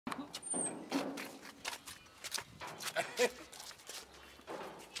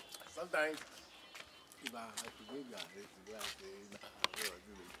sometimes, if I could make that,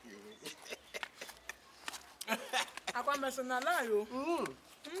 I can't mess on a you.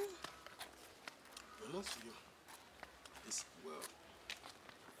 I'm not sure. It's well,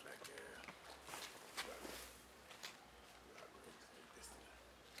 like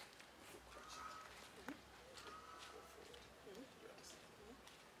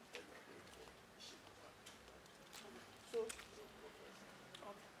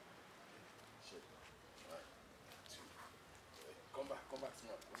come back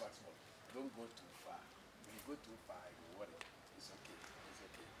small. Don't go too far. If you go too far, you worry. It's okay.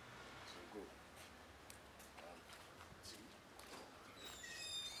 So go. 1, 2,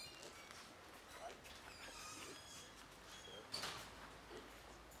 5,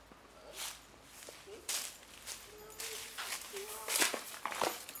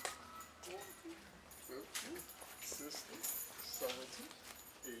 6, 7, 17,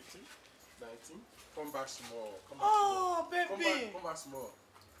 18, 19. Come back small. Oh, baby. Come back small.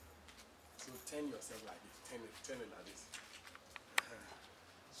 So turn yourself like this. Turn it like this.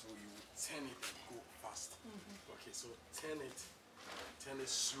 So you turn it and go fast. Okay, so turn it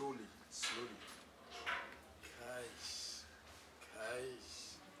slowly. Kaish.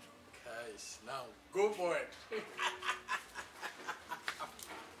 Now go for it.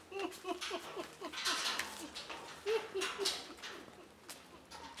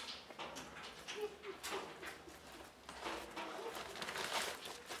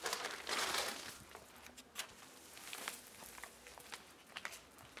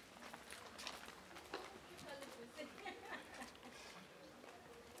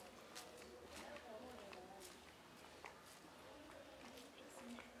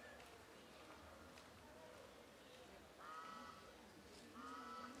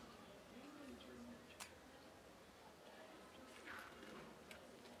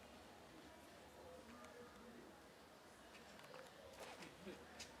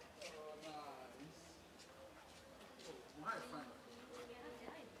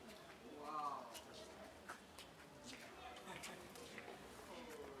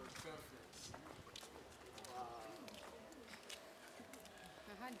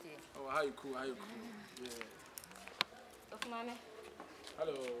 Oh, how you cool? Yeah. Of mommy.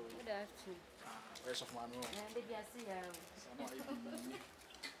 Hello. Good afternoon. Where's of man? Baby, I see you.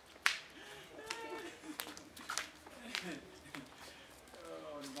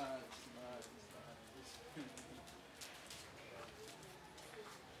 Oh, nice.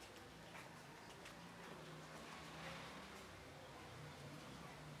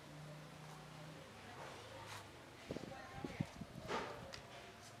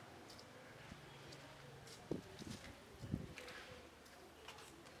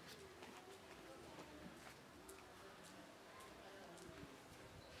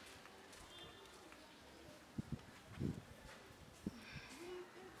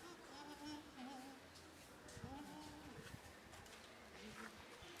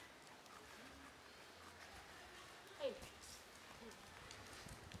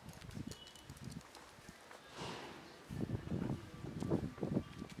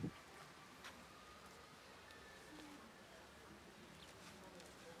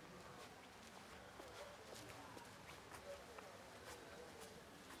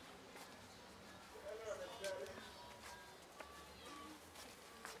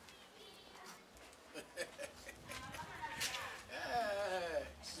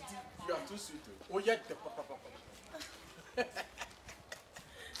 You are too sweet. Oh, yeah.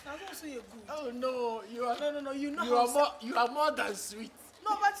 I don't say you're good. Oh no, you are No. You are more than sweet.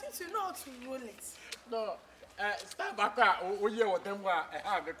 No, but since you know how to roll it. No, start back. Oh yeah, what them I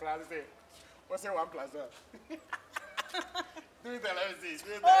have the class say. What's that 1 + 1? Do it, let me see.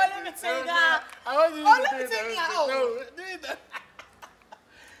 Let me take that. I want you Let to me do take it. that. No, do it.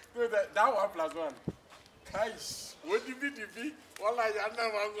 Do that. That 1 + 1. Kaish. What did you Wala ya na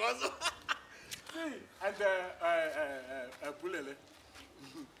mangozo. See, and bulele.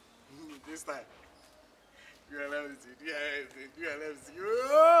 This time. You are let me see.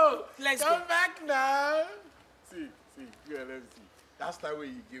 Oh, Let's come go. back now. See, you are let me see. That's the way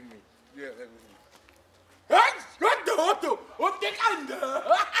you give me. You are let me see. Hey, what the auto? What the kind?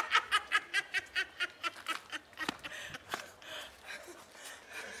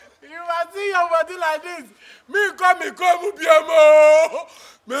 You must see your body like this. Me come, Biamo.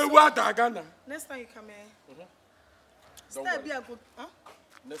 Me what Ghana. Next time you come here. Don't Stay worry. be a good. Huh?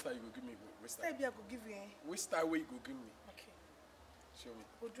 Next time you go give me which Stay style? be a good give you. Which style way you go give me? Okay. Show me.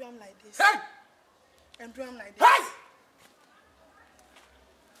 We'll do them like this. Hey! And do them like this. Hey!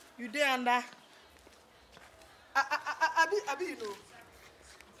 You there under? Abi, you know.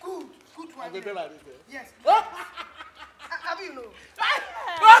 Good. Good one. I'm going to like this. Yes. How do you know?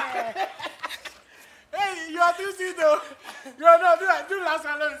 Hey, you are too sweet though. You are not. Do last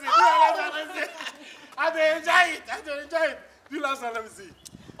one, let me see. Do last one, let me see. I enjoy it. Do last one, let me see.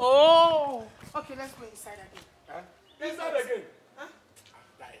 Oh. Okay, let's go inside again. Huh? Inside again? Huh?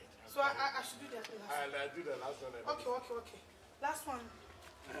 So I should do that last one. I'll do the last one. Okay. Last one.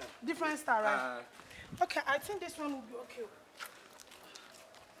 Different style, right? Okay, I think this one will be okay.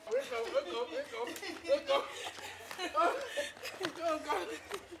 Wake up.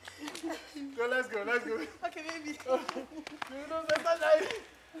 Go, let's go. Okay, baby. You know,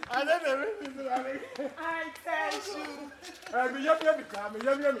 I don't know. I tell you.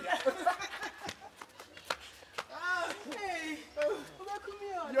 Hey,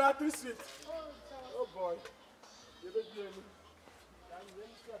 You are too sweet. Oh boy. You don't do anything.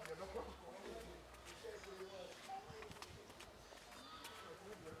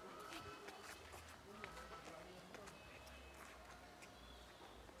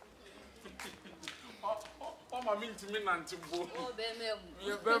 I mean to me, Nantimbo. Oh, Bemem.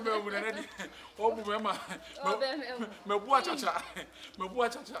 You Bemem with any. Oh, Bemma. Oh, Bemem. My watch,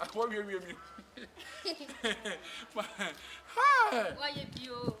 what will you mean? Hi. Why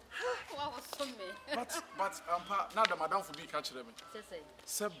you? What was so me? But, now the madam for me catch them.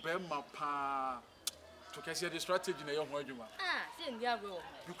 Say, Bemma, pa. To catch the strategy in a young woman. See, they are wrong.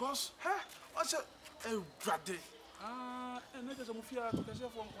 Because, what's a brother? And let us move here to catch your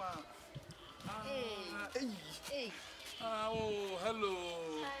phone. Hey. Oh, hello.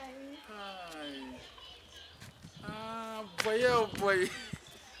 Hi. Boy.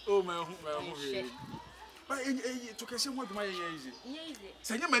 Oh, my. But to catch him, what my easy.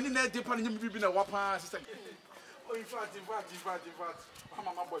 Say, you may need to depend on you being a wapa. Oh, in fact.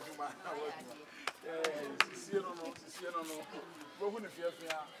 Mamma, boy, you might. See, no. Go on if you have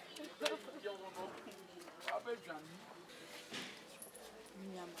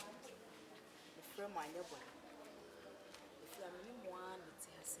my neighbor. If you are one, it's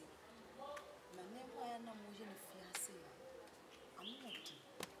a say. My neighbor, I am moving if you are saying, I'm not.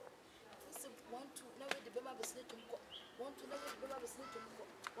 This is want to never the baby sleep to go. Want to never the baby sleep to go.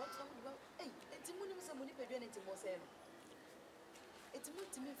 Want to know, hey, it's a money, some money, pay anything more. It's a money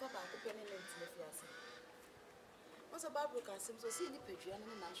to me for my companion and to the fiancé. Once a Barbara can seem so see the page and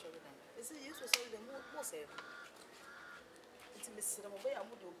I'm sure that it's a use to say the more said. It's a Mr. Mobile, I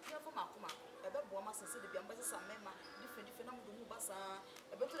would do care for my coma. A better woman says the Biambas and Mema, different Bassa,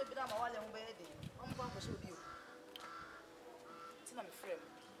 a better bit of my bed. I'm going to show you. It's not a friend.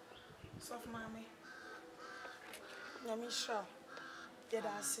 Soft mammy. Let me show. Did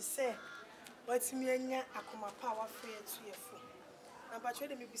I say, what's me and ya? I come a power free to your foot. Now, but you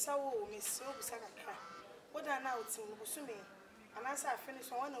may be so, Miss So Saka. What I now to Musumi, and as I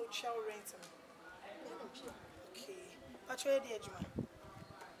finish, I want to shall rent me. Okay, but you're the edge, man.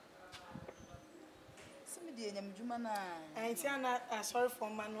 Jumana, I am not sorry for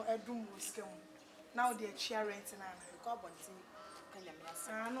man or a doom skill. Now they're cheering and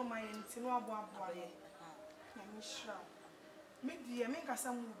I know my intimate boy. Let me show. Maybe I make us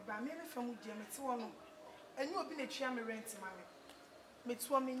some by maybe from Jimmy. And you have been a chairman rent, mammy.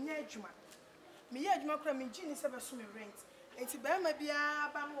 Mitswami Yajuma. Me Yajuma cram in genius ever swimming rent. And to bear my beer,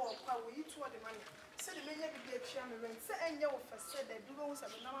 bam or power, you two the money. Said the man be a chairman rent. Say, and you said that do not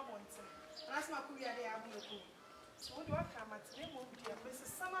have another one. And that's my career they are looking. So what do I come at them? Dear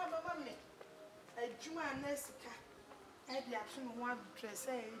Mrs. Summer, mamma, a Juma and Nessica. I had the action of one dress,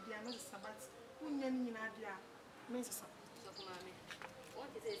 dear Mrs. Sabbath, who named in Adia, Mrs.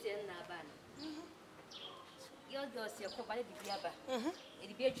 What is it in Naban? Your girls, your company be Yaba.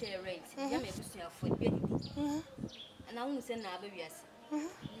 It be a chair rent. You may be for baby. And I won't send Nabavias.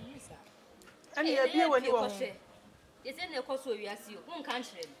 And you appear when you are. It's in the course of your own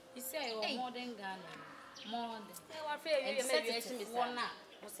country. You say, more than Ghana. More than they were fair. You may be one now.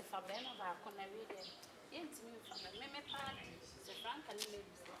 Was a Fabian of our corner reader. Intimate from a meme party. The Franka maybe.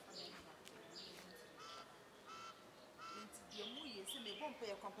 They won't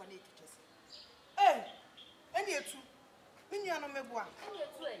pay a company to just. Hey, and you too. When you are no meboa.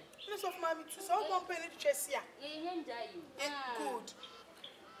 Please of mammy to so one penny to chess here. Good.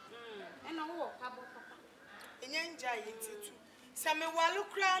 And I walk about papa. And you enjoy it too. Some walu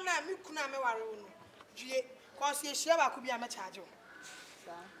crown and me kuna me waru. Jie, cause ye share could be a machajo.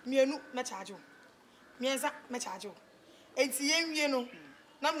 Mienu machajo. Mienza machajo. And see you know,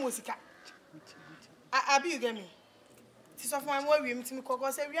 no musica. I be you get me. Tis of my way, we to call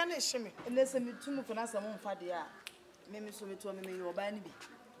us every other shimmy. And there's a mutual for us among Fadia. Maybe so we told me you were by me.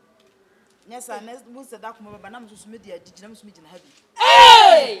 Yes, I never was a dark moment, but I'm just media, did you meet in heavy?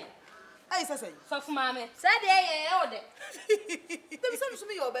 Hey! I say, So for mammy, said they order. There's some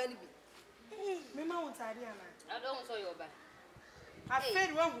me your baby. Me ma won't idea na. I don't saw your back. I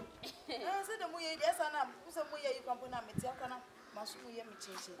fed one. I said the way yes and I'm some way you can put on me tell kana masumu ye me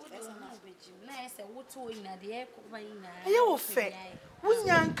chichi. Yes and I bet you. Nice a water in a dear combine. You fe.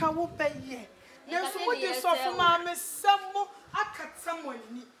 Wunyanka wo beye. Nanso mo de so for mama sammo aka someone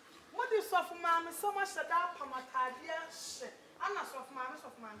ni. Mo de so for mama so much that pamatade hye. Ana so for mama.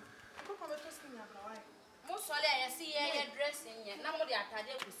 Ko ko beto skin ya bra why. Mo sole ya see ye dressing ye. Na mo de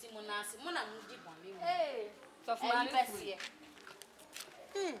atade kusi mo na ase. Mo na mo di boni. Eh. So for mama pese.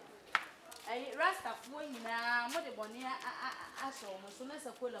 Ay rasta fo nyina mo de boni aso mo so na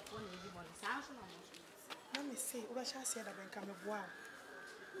se kola fo ni di boni. Sa so na mo. Na me say o ba sha se da ben ka me boa.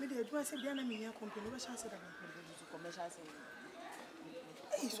 Me de aduma se bia na me nya company o ba sha se da ben. Commercial say.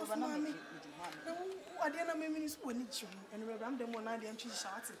 Hey, so for mama. Na ade na me minis ko ni chi. Eno be am dem na ade am chi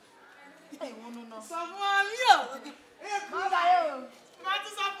shawati. Hey, no. So mama yo. Mama yo. Ma tu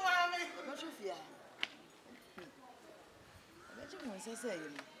so for mama. What you fear? Let you say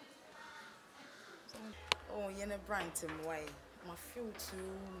you. Oh, you're a brand to why? I feel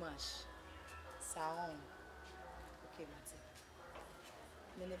too much. Sound. Okay, Mate.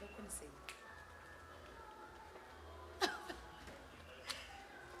 You never can say.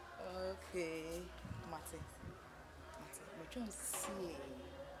 Okay, Mate. What you see?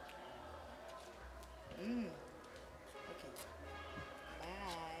 Okay.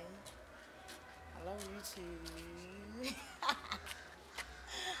 Bye. I love you too.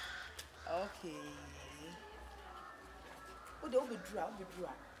 Okay. Oh, they'll be dry.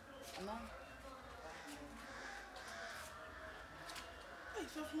 No. Hey,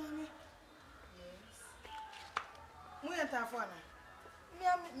 so mommy. Yes. Mo yenta fo na. Me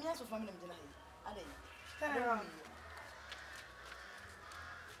aso family mjina hi. Ade. Turn around.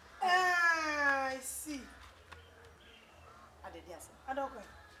 I see. Ade dia se. Adoko.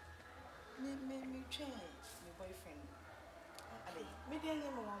 Me train my boyfriend. Ade. Me dey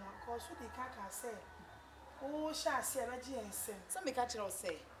nyem mama cause we dey kaka say. Oh, sha se ba ji ensem. Some me catch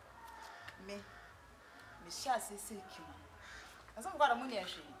say. Me sha say kima. Na some kwada money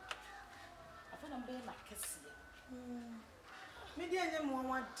ahwe. Afa na mbe na kese. Me dey nyem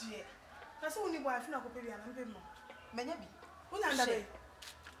mama die. Na so uni boy afi na kope bia na mbe mo. Menya bi. Una ndabe.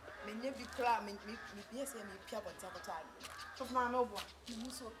 Menya bi kla me yes me pia bonta kota. So mama obo. Me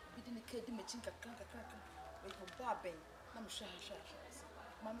so bi di ne ka di me chinka kan. We go ba ben. Na me hwe.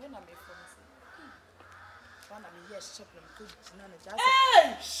 Mama na me for me say. One of me yes chop them good nana just.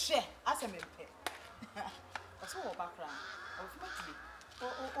 Hey! Share. Asa me pe. Oso wo background. O fi mati.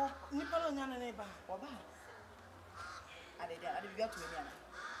 Oh, nipa lo nya na na ba. Oba. Ade bia to me ana.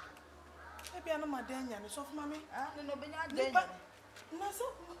 E bia na madanya ne so mama. Ah, no benya adenya. Na so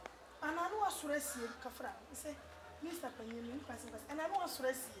ananu asurasi kafra. Say Mr. Panyemi, you pass. Ananu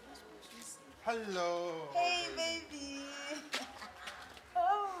asurasi. Hello. Hey baby.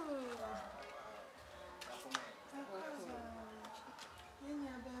 Oh.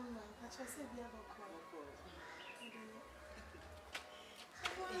 Yenya bema, acha se bia bako.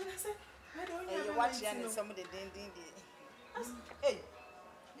 Hey, you watch yan some of the ding. Hey.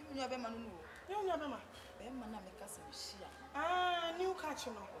 You know bema no no. You know bema. Bema na make us share. Ah, new catch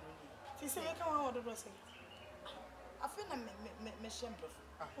no. Ti se make one order do say. I feel na me share bro.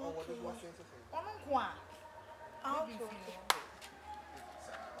 Oh, what do you say? Ono ko a. Ah, okay.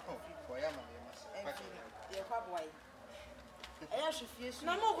 Oh, boy, I'm a man. Yeah, boy. I should feel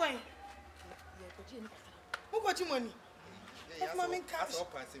na mo going. Yeah, ko ji ni. Who got you money? Yes, Mama catch. that's all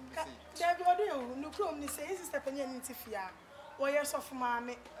passing me see. There be odo no krom ni say sister Panya ni tifia. Wo yes of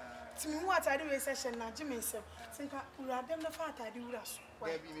mama. Timi hu atade we session na jime nsem. Tinka ura dem na fa atade ura so.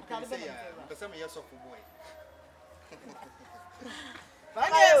 There be me say ya. Person me yes of boy. Bye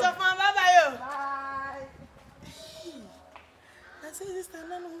yes of mama bye yo. Bye. I say sister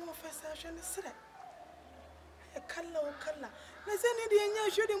na no ho first session ni sire. E kala. Na say ni de nya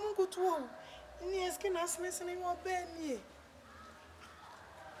hwe de mu kutu o. Ni eske na smese ni wo be ni.